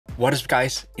What is up,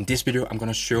 guys? In this video I'm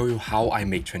gonna show you how I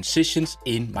make transitions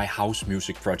in my house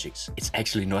music projects. It's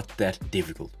actually not that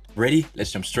difficult. Ready?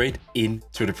 Let's jump straight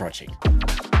into the project.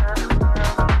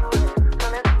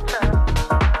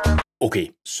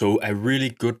 Okay, so a really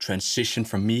good transition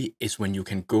for me is when you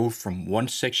can go from one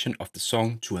section of the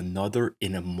song to another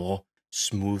in a more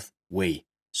smooth way.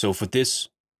 So for this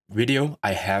video,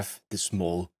 I have this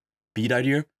small beat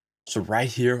idea. So right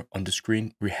here on the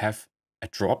screen, we have a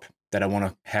drop that I want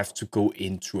to have to go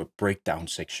into a breakdown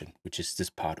section, which is this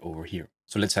part over here.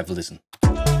 So let's have a listen.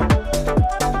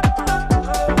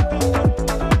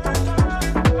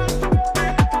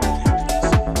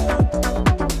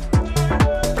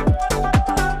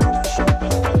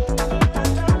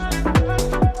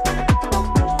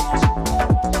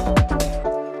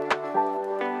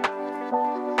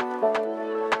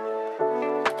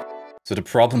 So the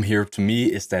problem here to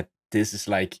me is that this is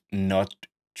like not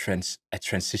a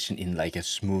transition in like a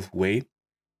smooth way.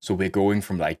 So we're going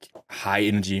from like high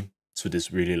energy to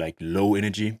this really like low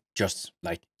energy, just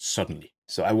like suddenly.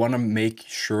 So I want to make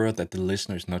sure that the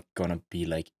listener is not gonna be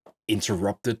like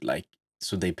interrupted, like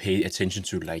so they pay attention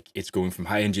to like it's going from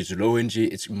high energy to low energy.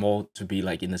 It's more to be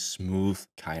like in a smooth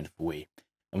kind of way.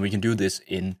 And we can do this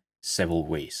in several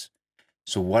ways.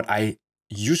 So what I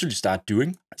usually start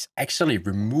doing is actually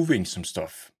removing some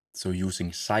stuff. So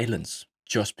using silence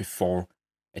just before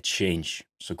a change.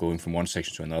 So going from one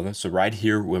section to another. So right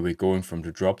here where we're going from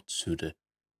the drop to the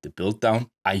build down,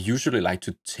 I usually like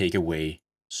to take away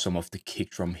some of the kick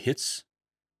drum hits.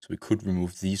 So we could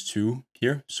remove these two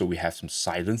here. So we have some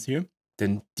silence here.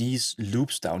 Then these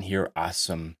loops down here are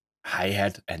some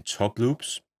hi-hat and top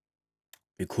loops.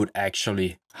 We could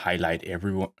actually highlight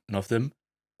every one of them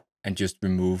and just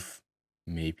remove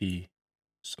maybe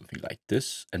something like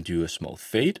this and do a small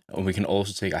fade. And we can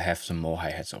also take, I have some more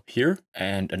hi-hats up here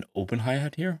and an open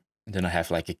hi-hat here. And then I have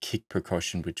like a kick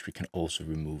percussion, which we can also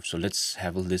remove. So let's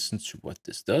have a listen to what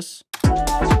this does.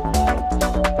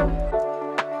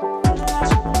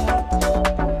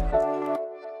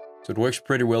 So it works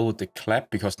pretty well with the clap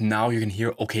because now you can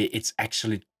hear, okay, it's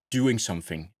actually doing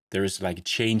something. There is like a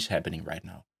change happening right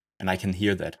now. And I can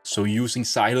hear that. So using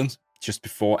silence just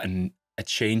before a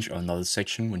change or another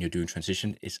section when you're doing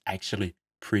transition is actually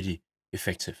pretty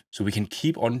effective. So we can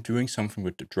keep on doing something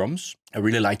with the drums. I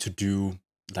really like to do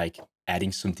like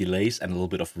adding some delays and a little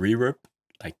bit of reverb,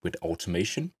 like with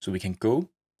automation. So we can go,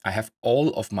 I have all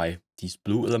of these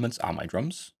blue elements are my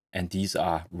drums, and these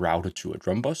are routed to a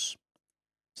drum bus.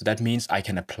 So that means I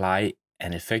can apply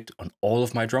an effect on all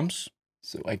of my drums.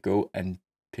 So I go and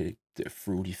pick the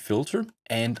fruity filter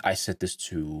and I set this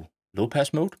to low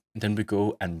pass mode. And then we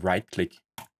go and right click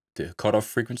the cutoff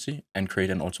frequency and create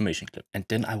an automation clip. And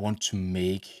then I want to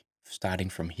make, starting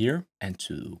from here and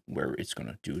to where it's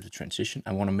gonna do the transition,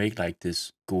 I want to make like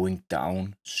this going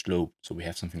down slope. So we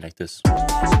have something like this.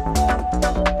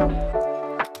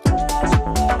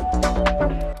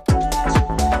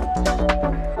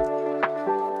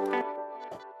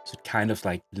 So it kind of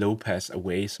like low pass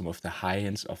away some of the high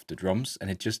ends of the drums,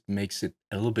 and it just makes it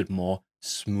a little bit more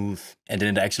smooth. And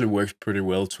then it actually works pretty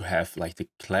well to have like the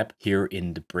clap here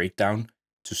in the breakdown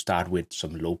to start with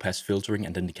some low pass filtering,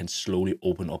 and then it can slowly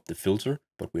open up the filter.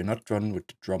 But we're not done with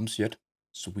the drums yet.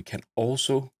 So we can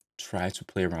also try to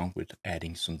play around with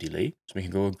adding some delay. So we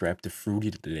can go and grab the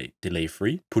fruity delay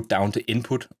free, put down the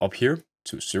input up here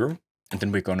to 0, and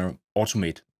then we're gonna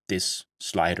automate this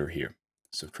slider here.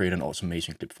 So create an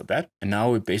automation clip for that. And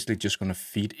now we're basically just gonna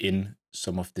feed in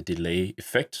some of the delay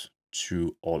effect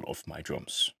to all of my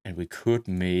drums. And we could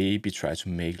maybe try to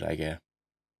make like a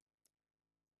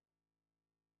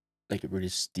really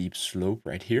steep slope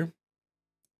right here.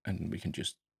 And we can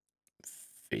just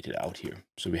fade it out here.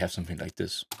 So we have something like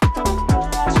this.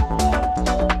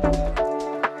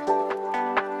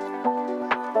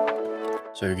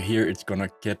 So here it's gonna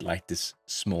get like this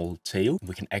small tail.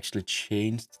 We can actually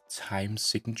change the time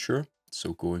signature.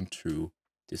 So going to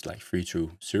this like 3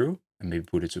 to 0 and maybe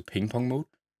put it to ping pong mode.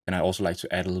 And I also like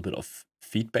to add a little bit of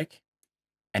feedback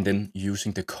and then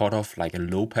using the cutoff like a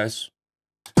low pass.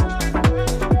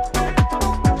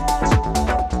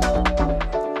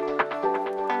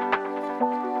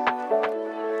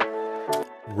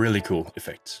 Really cool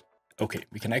effects. Okay,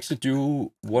 we can actually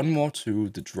do one more to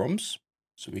the drums.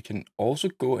 So we can also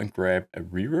go and grab a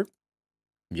reverb.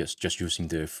 Yes, just using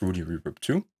the fruity reverb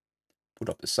too. Put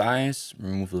up the size,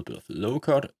 remove a little bit of the low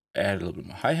cut, add a little bit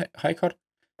more high cut.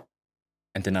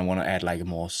 And then I want to add like a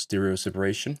more stereo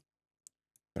separation.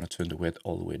 I'm gonna turn the width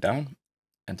all the way down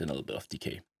and then a little bit of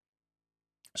decay.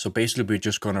 So basically we're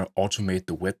just gonna automate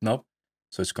the width knob.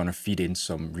 So it's gonna feed in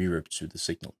some reverb to the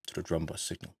signal, to the drum bus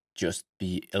signal. just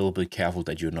be a little bit careful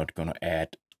that you're not gonna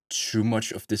add too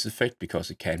much of this effect,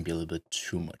 because it can be a little bit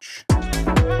too much.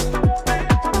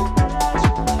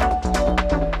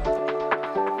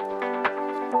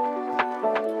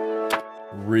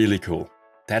 Really cool.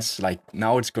 That's like,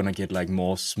 now it's gonna get like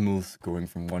more smooth going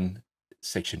from one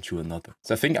section to another.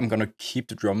 So I think I'm gonna keep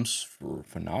the drums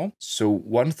for now. So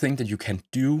one thing that you can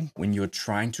do when you're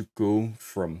trying to go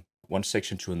from one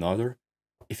section to another,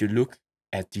 if you look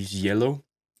at these yellow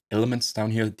elements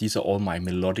down here, these are all my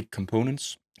melodic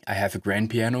components. I have a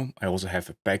grand piano, I also have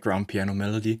a background piano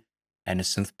melody, and a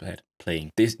synth pad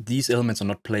playing. These elements are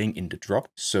not playing in the drop,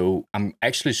 so I'm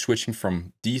actually switching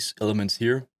from these elements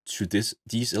here to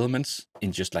these elements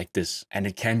in just like this, and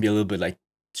it can be a little bit like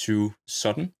too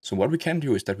sudden. So what we can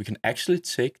do is that we can actually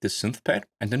take the synth pad,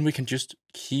 and then we can just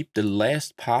keep the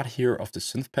last part here of the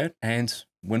synth pad, and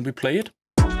when we play it,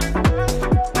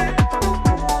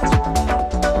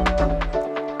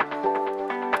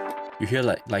 you hear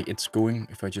like it's going.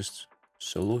 If I just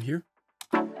solo here,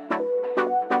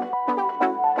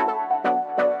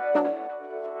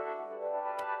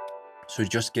 so you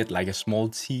just get like a small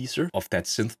teaser of that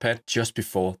synth pad just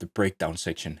before the breakdown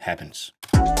section happens.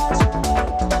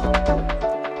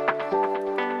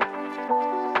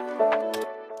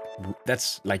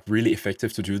 That's like really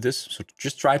effective to do this. So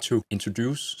just try to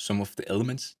introduce some of the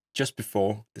elements just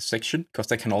before the section, because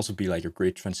that can also be like a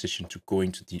great transition to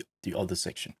going to the other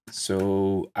section.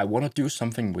 So I want to do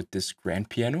something with this grand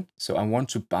piano. So I want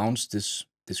to bounce this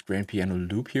grand piano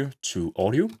loop here to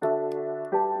audio,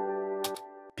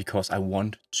 because I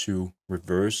want to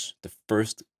reverse the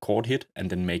first chord hit and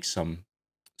then make some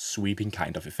sweeping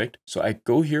kind of effect. So I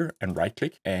go here and right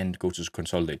click and go to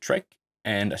consolidate track,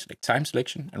 and I select time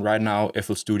selection. And right now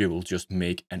FL Studio will just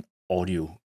make an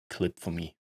audio clip for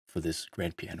me for this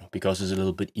grand piano, because it's a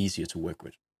little bit easier to work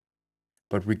with.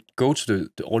 But we go to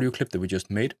the audio clip that we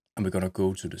just made, and we're gonna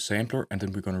go to the sampler, and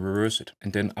then we're gonna reverse it.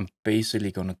 And then I'm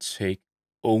basically gonna take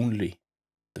only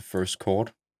the first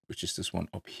chord, which is this one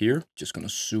up here. Just gonna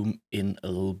zoom in a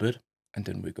little bit, and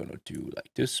then we're gonna do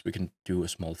like this. We can do a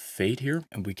small fade here,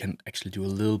 and we can actually do a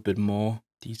little bit more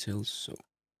details. So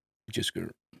we're just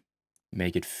gonna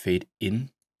make it fade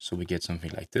in, so we get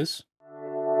something like this.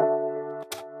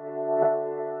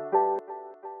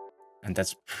 And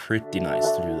that's pretty nice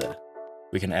to do that.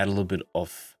 We can add a little bit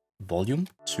of volume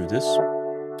to this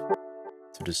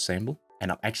sample.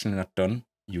 And I'm actually not done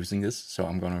using this, so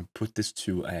I'm gonna put this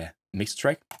to a mix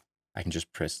track. I can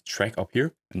just press track up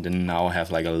here, and then now I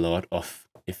have like a lot of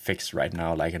effects right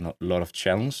now, like a lot of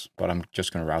channels, but I'm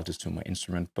just gonna route this to my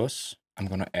instrument bus. I'm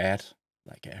gonna add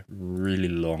like a really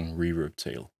long reverb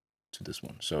tail to this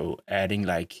one. So adding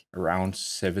like around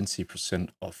 70%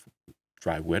 of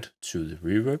dry wet to the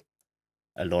reverb,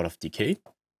 a lot of decay,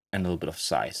 and a little bit of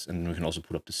size. And we can also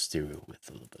put up the stereo width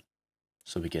a little bit.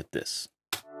 So we get this.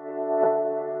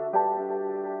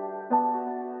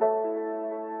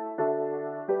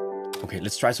 Okay,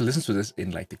 let's try to listen to this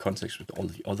in like the context with all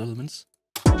the other elements.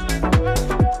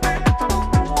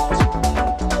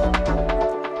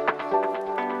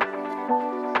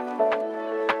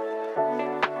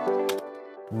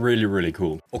 Really, really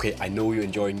cool. Okay, I know you're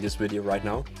enjoying this video right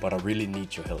now, but I really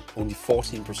need your help. Only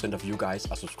 14% of you guys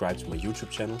are subscribed to my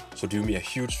YouTube channel, so do me a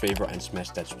huge favor and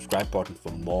smash that subscribe button for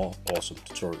more awesome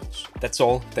tutorials. That's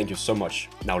all, thank you so much.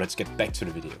 Now let's get back to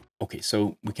the video. Okay,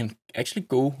 so we can actually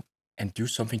go and do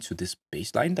something to this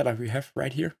bass line that we have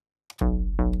right here.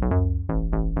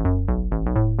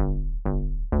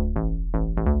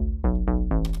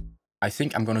 I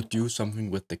think I'm gonna do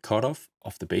something with the cutoff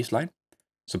of the bass line.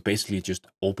 So basically just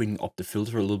opening up the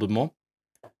filter a little bit more.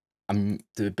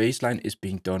 The bass line is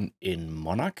being done in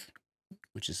Monarch,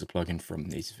 which is a plugin from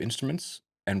Native Instruments.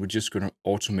 And we're just gonna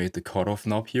automate the cutoff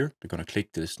knob here. We're gonna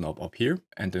click this knob up here,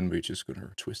 and then we're just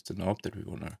gonna twist the knob that we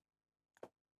wanna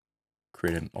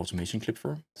create an automation clip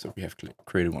for. So we have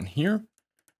created one here,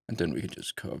 and then we can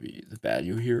just copy the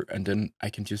value here, and then I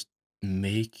can just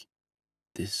make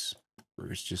this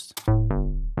where it's just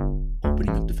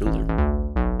opening up the filter.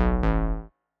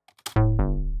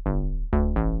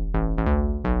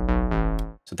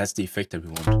 So that's the effect that we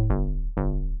want.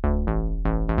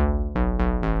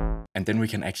 And then we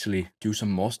can actually do some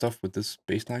more stuff with this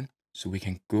bass line. So we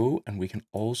can go and we can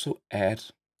also add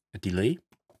a delay.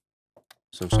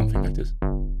 So something like this.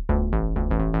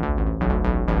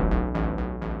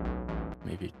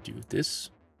 Maybe do this.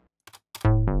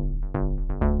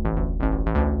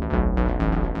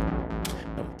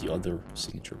 No, the other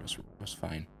signature was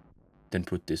fine. Then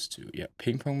put this to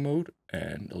ping pong mode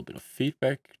and a little bit of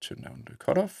feedback, turn down the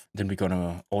cutoff. Then we're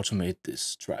gonna automate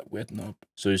this dry wet knob.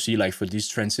 So you see, like for this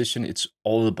transition, it's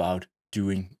all about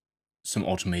doing some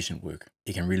automation work.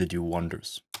 It can really do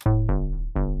wonders.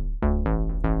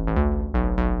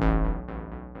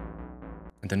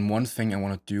 And then one thing I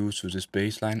want to do to this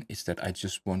bass line is that I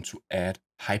just want to add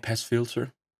high pass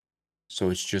filter. So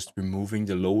it's just removing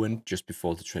the low end just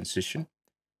before the transition.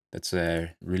 That's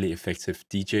a really effective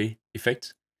DJ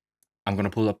effect. I'm going to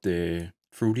pull up the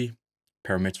Fruity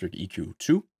Parametric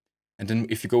EQ2. And then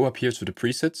if you go up here to the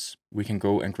presets, we can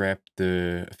go and grab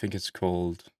the, I think it's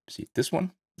called, see this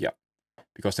one? Yeah,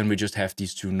 because then we just have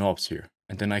these two knobs here.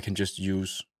 And then I can just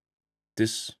use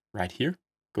this right here,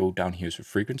 go down here to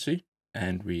frequency,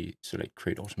 and we select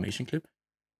create automation clip,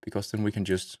 because then we can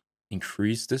just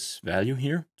increase this value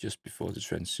here just before the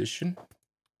transition.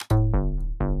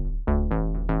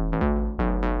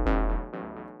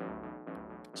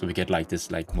 So we get like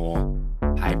this like more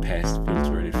high pass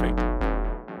filter effect.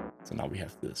 So now we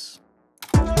have this.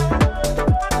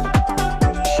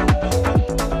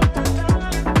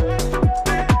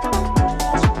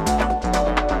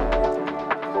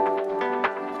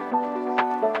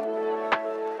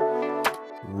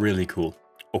 Really cool.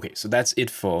 Okay, so that's it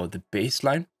for the bass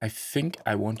line. I think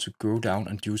I want to go down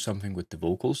and do something with the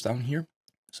vocals down here.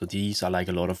 So these are like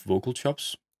a lot of vocal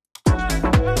chops.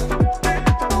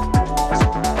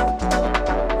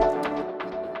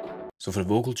 So for the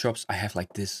vocal chops, I have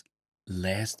like this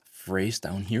last phrase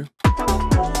down here.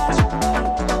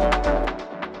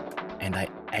 And I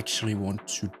actually want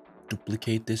to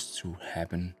duplicate this to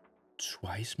happen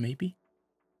twice maybe.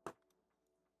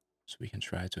 So we can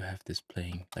try to have this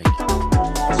playing like,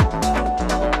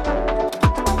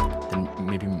 then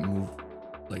maybe move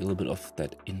like a little bit of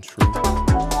that intro.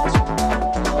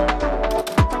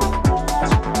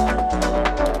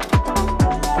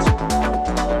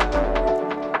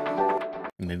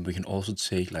 And maybe we can also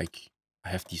take like, I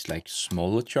have these like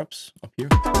smaller chops up here.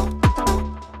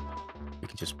 We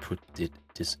can just put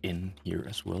this in here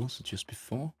as well. So just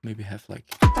before, maybe have like,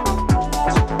 I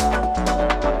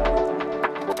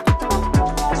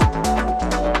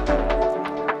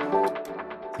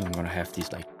think I'm gonna have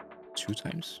these like 2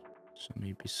 times. So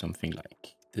maybe something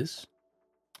like this.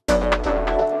 Turn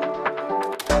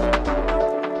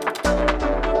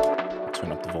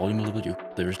up the volume a little bit.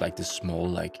 There's like this small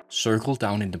like circle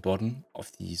down in the bottom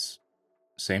of these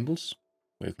samples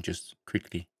where you can just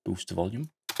quickly boost the volume.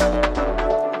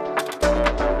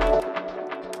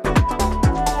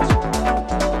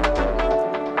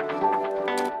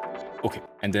 Okay,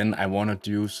 and then I want to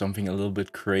do something a little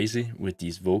bit crazy with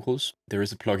these vocals. There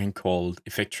is a plugin called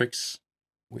Effectrix,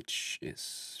 which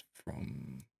is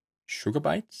from Sugar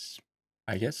Bytes,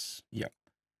 I guess. Yeah.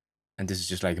 And this is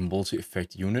just like a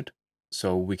multi-effect unit.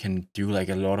 So we can do like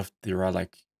a lot of, there are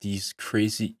like these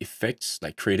crazy effects,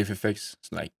 like creative effects,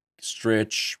 like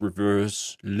stretch,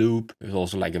 reverse, loop. There's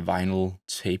also like a vinyl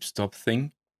tape stop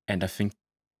thing. And I think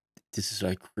this is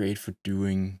like great for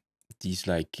doing these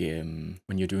like,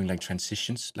 when you're doing like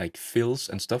transitions, like fills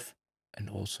and stuff. And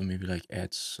also maybe like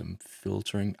add some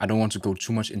filtering. I don't want to go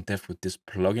too much in depth with this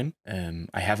plugin.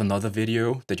 I have another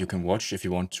video that you can watch if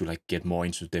you want to like get more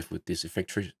into depth with this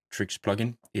Effectrix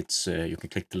plugin. It's you can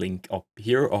click the link up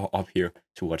here or up here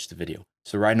to watch the video.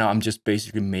 So right now I'm just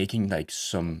basically making like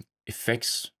some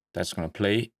effects that's gonna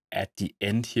play at the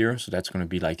end here. So that's gonna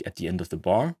be like at the end of the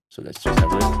bar. So let's just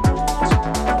have this.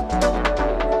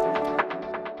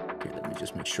 Okay, let me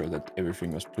just make sure that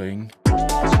everything was playing.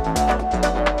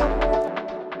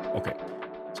 Okay,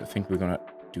 so I think we're gonna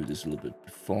do this a little bit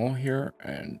before here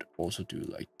and also do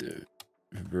like the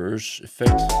reverse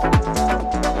effect.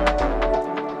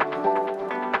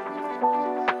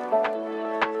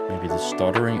 Maybe the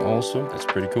stuttering also, that's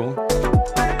pretty cool.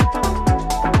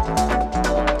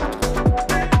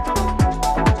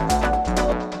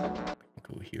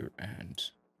 Go here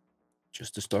and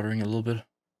just the stuttering a little bit.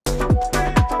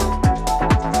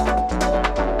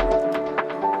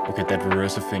 Okay, that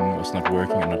reverser thing was not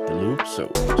working and not the loop, so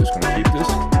I'm just gonna keep this.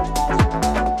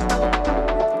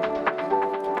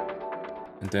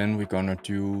 And then we're gonna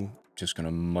just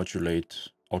gonna automate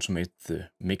the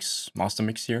master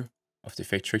mix here of the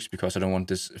Effectrix, because I don't want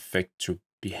this effect to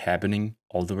be happening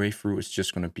all the way through. It's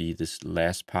just gonna be this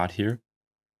last part here.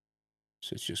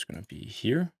 So it's just gonna be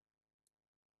here.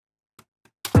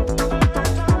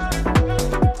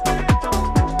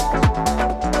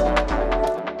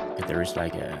 There is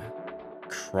like a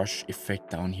crush effect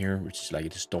down here, which is like a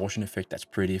distortion effect. That's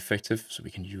pretty effective, so we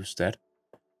can use that.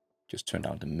 Just turn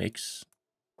down the mix.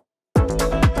 Also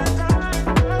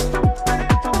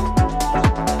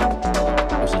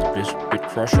the bit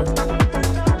crusher.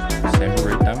 Sample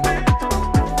rate down.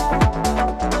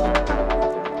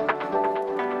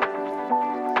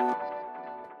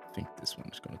 I think this one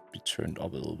is going to be turned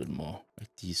up a little bit more.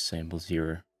 details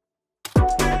here.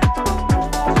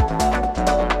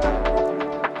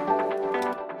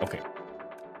 Okay.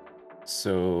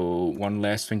 So one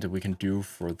last thing that we can do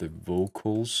for the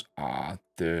vocals are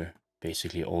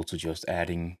basically also just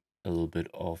adding a little bit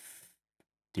of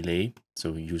delay.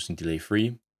 So using delay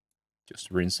free,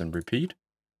 just rinse and repeat.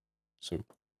 So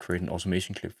create an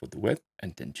automation clip for the wet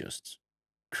and then just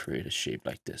create a shape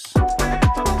like this.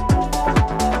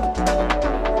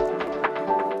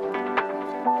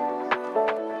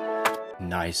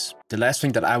 Nice. The last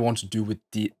thing that I want to do with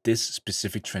this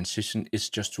specific transition is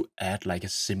just to add like a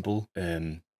simple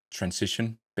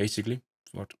transition, basically,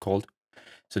 what's called.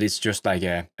 So it's just like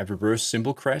a reverse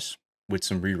cymbal crash with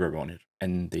some reverb on it,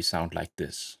 and they sound like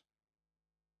this.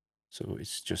 So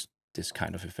it's just this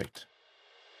kind of effect.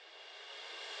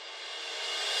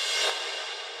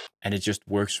 And it just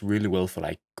works really well for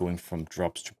like going from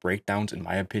drops to breakdowns, in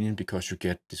my opinion, because you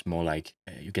get this more like,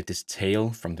 you get this tail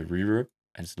from the reverb,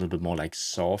 and it's a little bit more like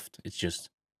soft. It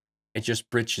just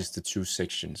bridges the two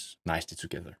sections nicely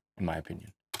together, in my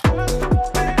opinion.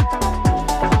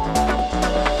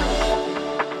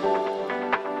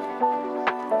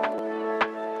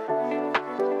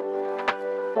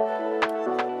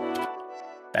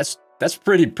 That's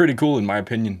pretty cool, in my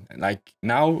opinion. Like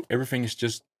now everything is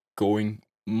just going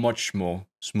much more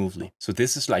smoothly. So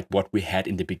this is like what we had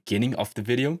in the beginning of the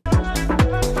video.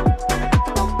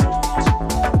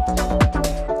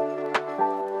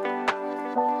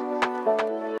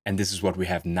 And this is what we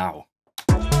have now.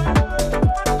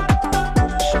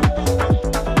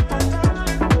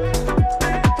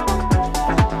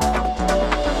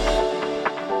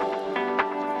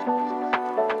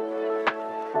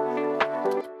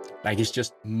 Like it's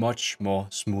just much more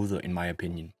smoother, in my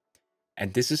opinion.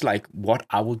 And this is like what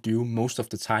I will do most of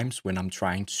the times when I'm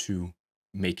trying to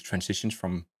make transitions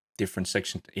from different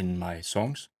sections in my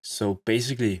songs. So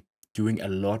basically doing a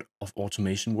lot of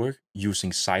automation work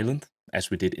using silent, as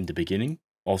we did in the beginning.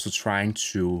 Also trying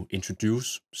to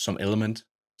introduce some elements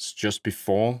just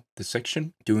before the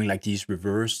section, doing like these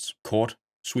reversed chord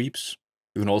sweeps.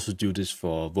 You can also do this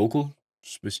for vocal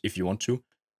if you want to.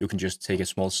 You can just take a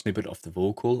small snippet of the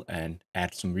vocal and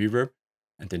add some reverb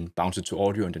and then bounce it to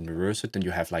audio and then reverse it. Then you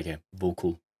have like a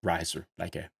vocal riser,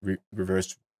 like a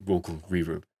reversed vocal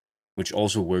reverb, which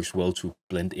also works well to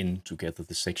blend in together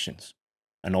the sections.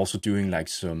 And also doing like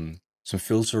some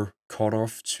filter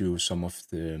cutoff to some of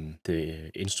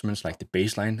the instruments, like the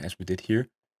bassline, as we did here.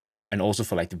 And also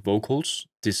for like the vocals,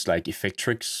 this like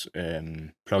Effectrix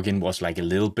plugin was like a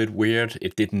little bit weird.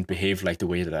 It didn't behave like the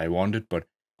way that I wanted, but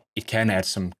it can add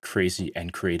some crazy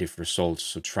and creative results.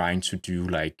 So trying to do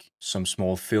like some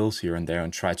small fills here and there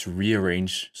and try to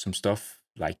rearrange some stuff,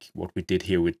 like what we did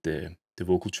here with the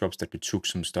vocal chops, that we took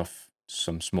some stuff,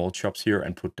 some small chops here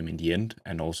and put them in the end,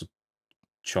 and also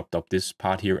chopped up this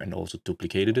part here and also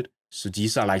duplicated it. So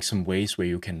these are like some ways where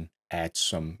you can add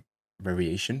some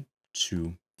variation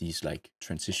to these like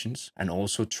transitions, and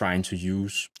also trying to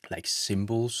use like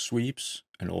cymbal sweeps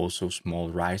and also small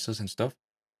risers and stuff.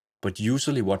 But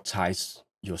usually what ties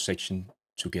your section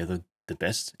together the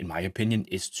best, in my opinion,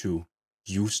 is to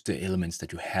use the elements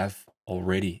that you have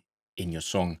already in your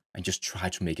song and just try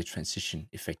to make a transition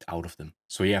effect out of them.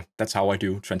 So yeah, that's how I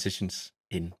do transitions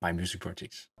in my music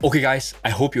projects. Okay guys,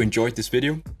 I hope you enjoyed this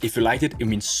video. If you liked it, it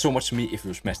means so much to me if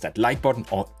you smash that like button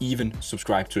or even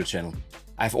subscribe to the channel.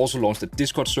 I've also launched a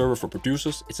Discord server for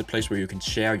producers. It's a place where you can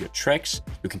share your tracks,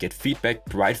 you can get feedback,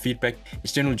 provide feedback.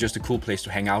 It's generally just a cool place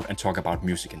to hang out and talk about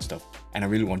music and stuff. And I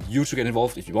really want you to get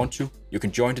involved if you want to. You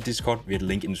can join the Discord via the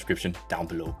link in the description down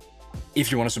below.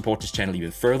 If you want to support this channel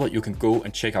even further, you can go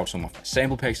and check out some of my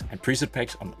sample packs and preset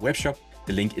packs on the web shop.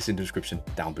 The link is in the description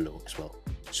down below as well.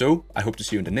 So I hope to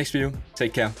see you in the next video.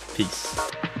 Take care. Peace.